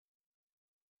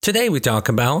Today we talk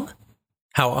about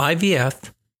how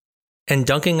IVF and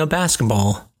dunking a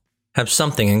basketball have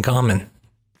something in common.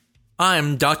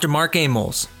 I'm Dr. Mark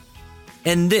Amos,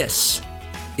 and this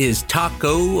is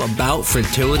Taco About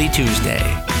Fertility Tuesday.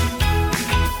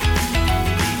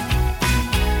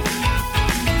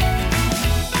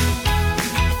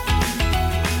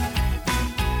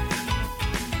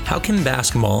 How can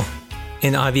basketball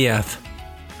and IVF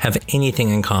have anything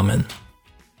in common?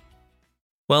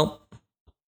 Well,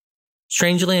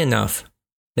 strangely enough,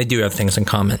 they do have things in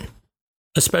common,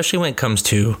 especially when it comes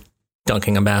to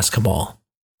dunking a basketball.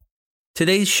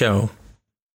 Today's show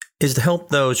is to help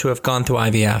those who have gone through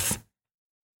IVF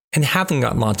and haven't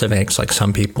got lots of eggs like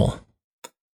some people.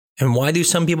 And why do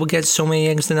some people get so many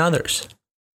eggs than others?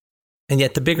 And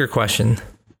yet the bigger question,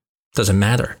 does it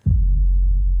matter?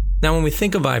 Now, when we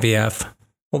think of IVF,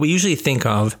 what we usually think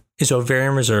of is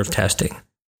ovarian reserve testing.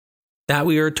 That,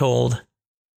 we are told,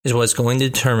 is what's going to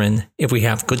determine if we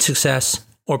have good success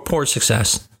or poor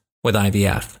success with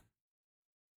IVF.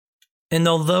 And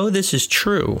although this is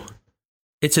true,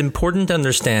 it's important to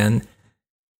understand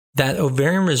that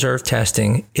ovarian reserve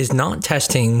testing is not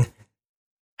testing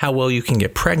how well you can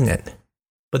get pregnant,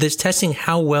 but it's testing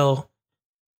how well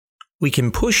we can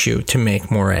push you to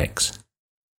make more eggs.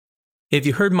 If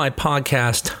you heard my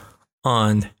podcast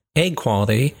on egg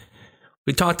quality,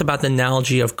 we talked about the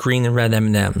analogy of green and red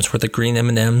M&Ms, where the green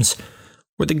M&Ms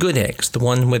were the good eggs, the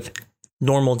one with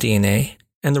normal DNA,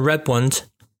 and the red ones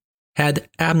had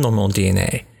abnormal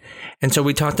DNA. And so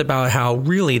we talked about how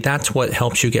really that's what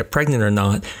helps you get pregnant or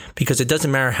not, because it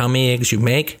doesn't matter how many eggs you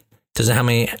make, doesn't how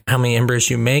many embryos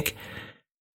you make.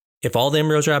 If all the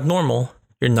embryos are abnormal,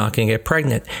 you're not going to get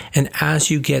pregnant. And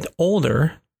as you get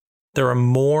older, there are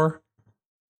more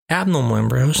abnormal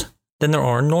embryos than there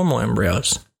are normal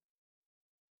embryos.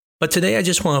 But today I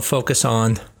just want to focus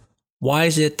on why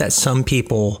is it that some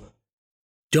people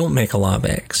don't make a lot of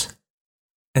eggs?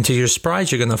 And to your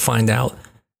surprise, you're going to find out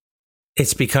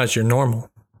it's because you're normal.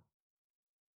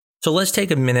 So let's take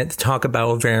a minute to talk about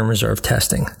ovarian reserve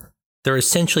testing. There are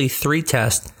essentially three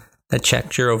tests that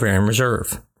check your ovarian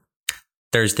reserve.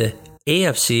 There's the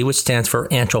AFC, which stands for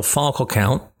antral follicle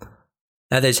count.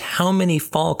 That is how many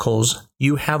follicles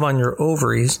you have on your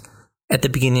ovaries at the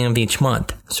beginning of each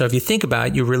month. So if you think about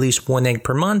it, you release one egg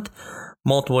per month,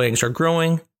 multiple eggs are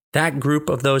growing. That group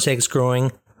of those eggs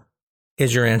growing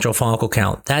is your antral follicle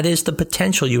count. That is the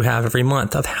potential you have every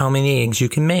month of how many eggs you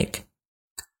can make.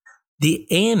 The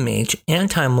AMH,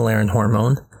 anti-Müllerian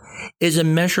hormone, is a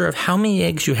measure of how many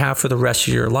eggs you have for the rest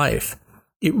of your life.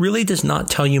 It really does not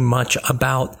tell you much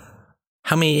about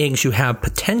how many eggs you have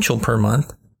potential per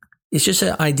month. It's just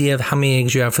an idea of how many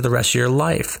eggs you have for the rest of your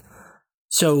life.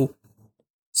 So,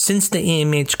 since the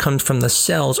AMH comes from the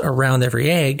cells around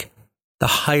every egg, the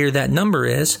higher that number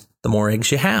is, the more eggs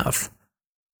you have.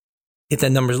 If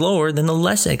that number is lower, then the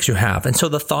less eggs you have. And so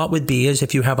the thought would be is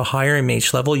if you have a higher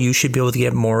AMH level, you should be able to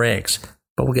get more eggs.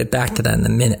 But we'll get back to that in a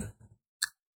minute.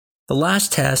 The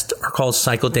last tests are called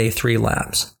cycle day 3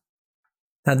 labs.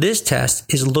 Now this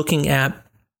test is looking at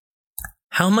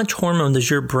how much hormone does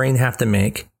your brain have to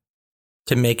make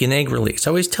an egg release. I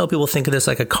always tell people think of this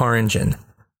like a car engine.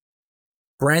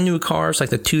 Brand new cars like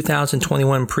the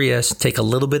 2021 Prius take a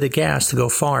little bit of gas to go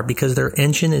far because their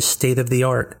engine is state of the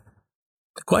art.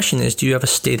 The question is, do you have a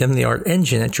state of the art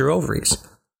engine at your ovaries?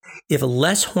 If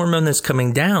less hormone is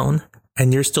coming down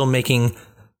and you're still making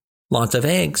lots of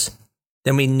eggs,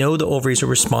 then we know the ovaries are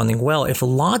responding well. If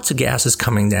lots of gas is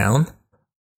coming down,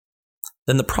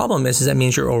 then the problem is that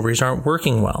means your ovaries aren't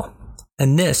working well.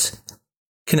 And this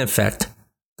can affect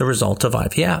the result of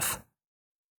IVF.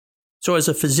 So as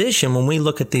a physician, when we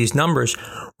look at these numbers,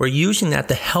 we're using that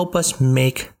to help us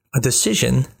make a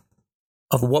decision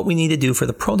of what we need to do for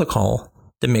the protocol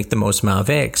to make the most amount of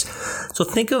eggs. So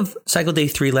think of cycle day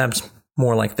 3 labs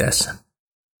more like this.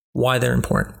 Why they're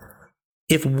important.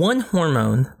 If one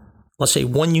hormone, let's say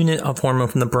 1 unit of hormone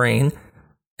from the brain,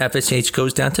 FSH,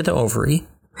 goes down to the ovary,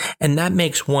 and that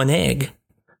makes 1 egg,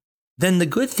 then the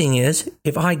good thing is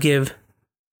if I give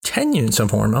 10 units of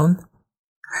hormone,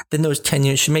 then those 10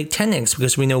 units should make 10 eggs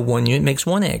because we know 1 unit makes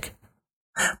 1 egg.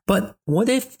 But what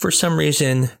if for some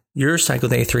reason your cycle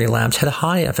day 3 labs had a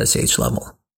high FSH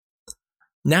level?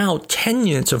 Now 10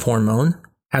 units of hormone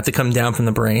have to come down from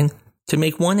the brain to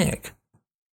make 1 egg.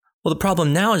 Well, the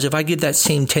problem now is if I give that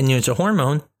same 10 units of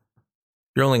hormone,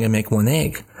 you're only going to make 1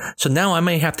 egg. So now I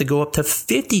may have to go up to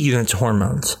 50 units of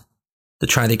hormones to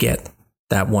try to get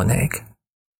that 1 egg.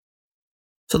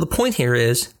 So the point here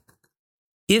is,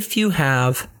 if you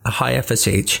have a high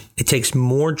FSH, it takes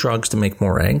more drugs to make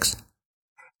more eggs.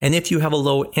 And if you have a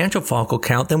low antral follicle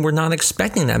count, then we're not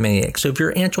expecting that many eggs. So if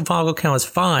your antral follicle count is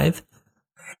 5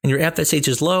 and your FSH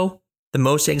is low, the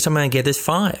most eggs I'm going to get is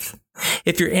 5.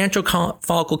 If your antral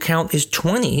follicle count is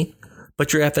 20,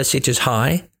 but your FSH is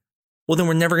high, well, then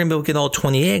we're never going to be able to get all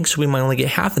 20 eggs. So we might only get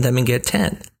half of them and get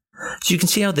 10. So you can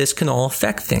see how this can all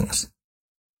affect things.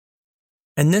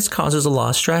 And this causes a lot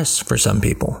of stress for some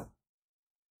people.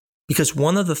 Because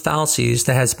one of the fallacies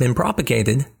that has been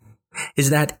propagated is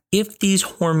that if these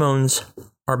hormones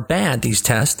are bad, these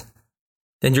tests,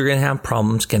 then you're going to have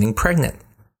problems getting pregnant.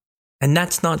 And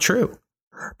that's not true.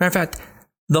 Matter of fact,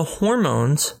 the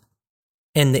hormones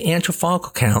and the antral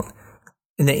follicle count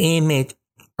and the AMH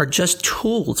are just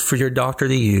tools for your doctor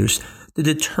to use to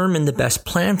determine the best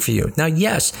plan for you. Now,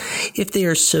 yes, if they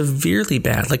are severely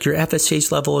bad, like your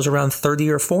FSH level is around 30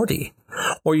 or 40,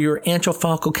 or your antral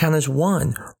follicle count is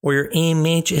 1, or your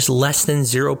AMH is less than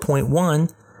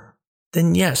 0.1,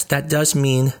 then yes, that does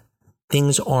mean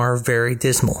things are very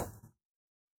dismal.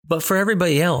 But for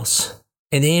everybody else,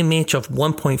 an AMH of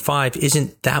 1.5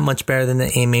 isn't that much better than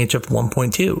an AMH of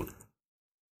 1.2.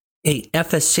 A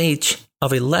FSH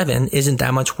of 11 isn't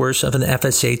that much worse of an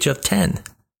FSH of 10.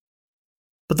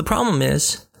 But the problem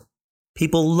is,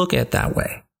 people look at it that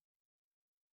way.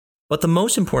 But the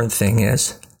most important thing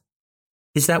is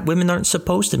that women aren't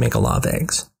supposed to make a lot of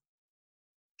eggs.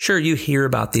 Sure, you hear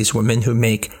about these women who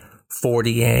make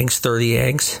 40 eggs, 30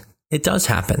 eggs. It does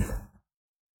happen.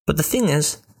 But the thing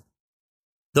is,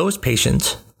 those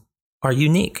patients are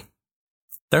unique.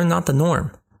 They're not the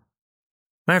norm.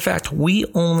 Matter of fact, we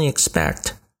only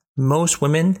expect most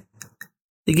women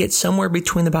to get somewhere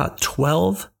between about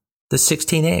 12 to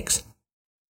 16 eggs.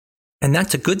 And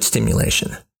that's a good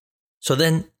stimulation. So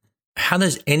then, how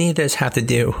does any of this have to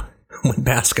do with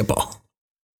basketball?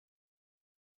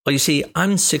 Well, you see,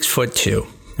 I'm 6'2",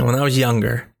 and when I was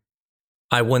younger,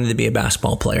 I wanted to be a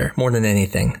basketball player more than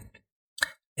anything.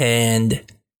 And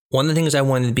one of the things I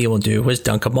wanted to be able to do was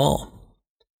dunk a ball.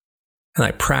 And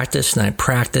I practiced,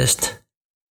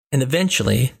 and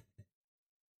eventually,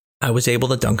 I was able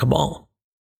to dunk a ball.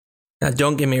 Now,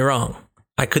 don't get me wrong.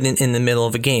 I couldn't in the middle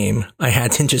of a game. I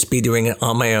had to just be doing it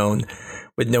on my own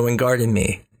with no one guarding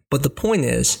me. But the point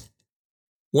is,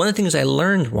 one of the things I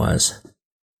learned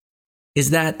is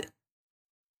that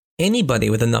anybody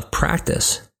with enough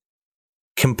practice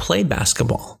can play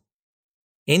basketball.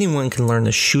 Anyone can learn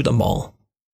to shoot a ball.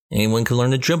 Anyone can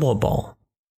learn to dribble a ball.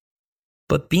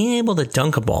 But being able to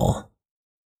dunk a ball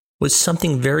was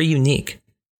something very unique,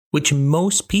 which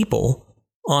most people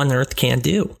on earth can't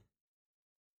do.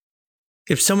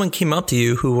 If someone came up to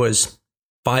you who was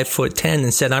 5'10"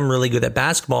 and said, I'm really good at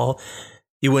basketball,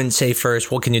 you wouldn't say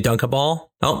first, well, can you dunk a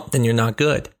ball? Oh, then you're not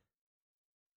good.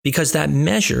 Because that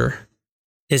measure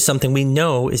is something we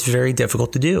know is very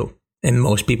difficult to do, and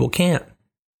most people can't.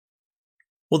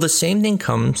 Well, the same thing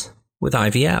comes with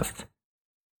IVF.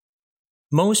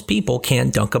 Most people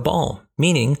can't dunk a ball,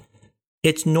 meaning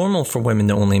it's normal for women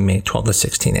to only make 12 to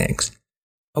 16 eggs.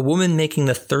 A woman making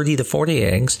the 30 to 40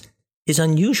 eggs is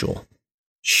unusual.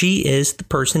 She is the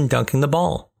person dunking the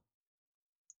ball.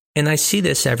 And I see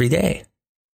this every day.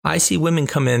 I see women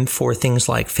come in for things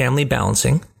like family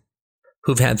balancing,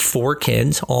 who've had 4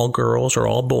 kids, all girls or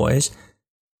all boys,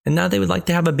 and now they would like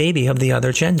to have a baby of the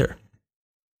other gender.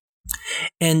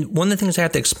 And one of the things I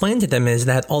have to explain to them is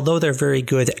that although they're very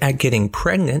good at getting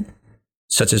pregnant,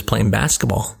 such as playing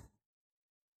basketball,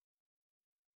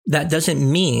 that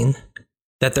doesn't mean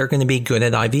that they're going to be good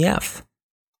at IVF,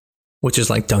 which is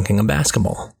like dunking a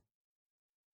basketball.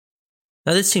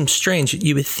 Now, this seems strange.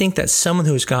 You would think that someone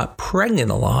who's got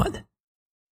pregnant a lot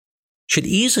should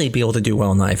easily be able to do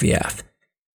well in IVF.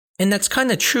 And that's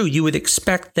kind of true. You would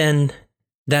expect then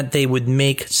that they would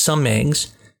make some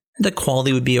eggs. The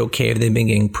quality would be okay if they've been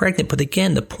getting pregnant. But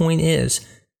again, the point is,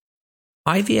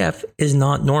 IVF is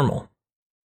not normal.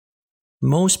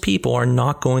 Most people are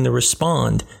not going to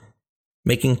respond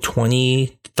making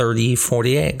 20, 30,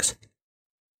 40 eggs.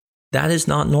 That is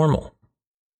not normal.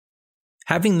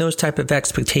 Having those type of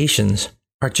expectations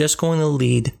are just going to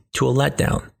lead to a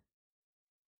letdown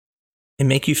and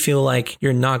make you feel like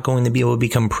you're not going to be able to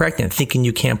become pregnant, thinking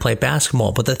you can't play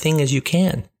basketball. But the thing is, you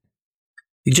can.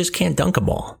 You just can't dunk a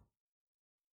ball.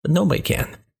 But nobody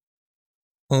can.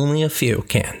 Only a few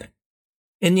can.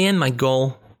 In the end, my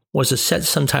goal was to set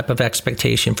some type of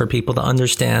expectation for people to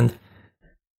understand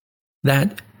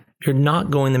that you're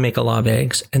not going to make a lot of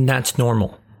eggs, and that's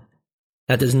normal.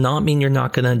 That does not mean you're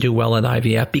not going to do well at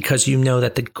IVF, because you know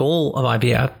that the goal of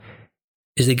IVF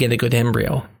is to get a good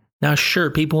embryo. Now, sure,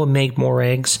 people who make more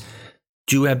eggs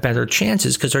do have better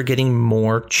chances because they're getting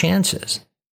more chances.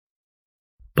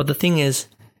 But the thing is,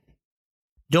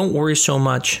 don't worry so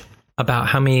much about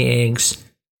how many eggs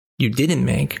you didn't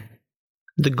make.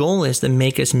 The goal is to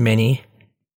make as many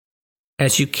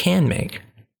as you can make.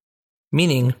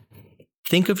 Meaning,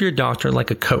 think of your doctor like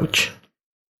a coach.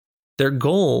 Their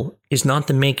goal is not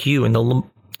to make you into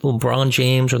LeBron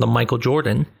James or the Michael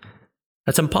Jordan.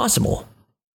 That's impossible.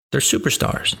 They're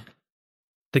superstars.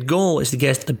 The goal is to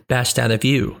get the best out of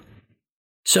you.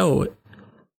 So,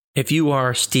 if you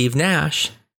are Steve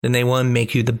Nash, then they want to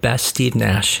make you the best Steve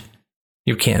Nash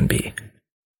you can be.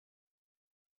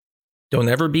 Don't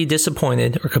ever be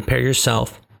disappointed or compare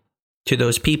yourself to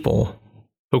those people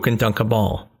who can dunk a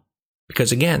ball.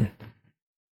 Because again,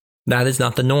 that is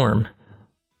not the norm.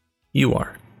 You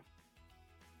are.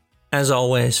 As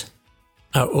always,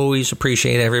 I always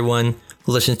appreciate everyone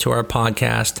who listens to our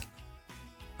podcast.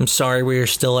 I'm sorry we are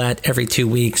still at every 2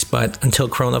 weeks, but until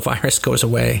coronavirus goes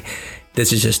away,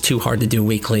 this is just too hard to do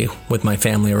weekly with my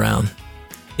family around.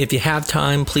 If you have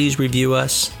time, please review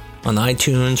us on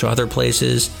iTunes or other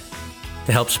places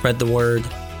to help spread the word,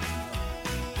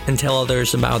 and tell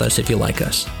others about us if you like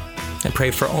us. I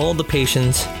pray for all the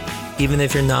patients, even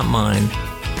if you're not mine,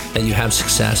 that you have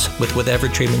success with whatever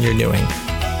treatment you're doing.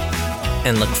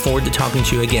 And look forward to talking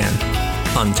to you again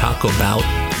on Talk About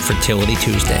Fertility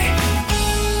Tuesday.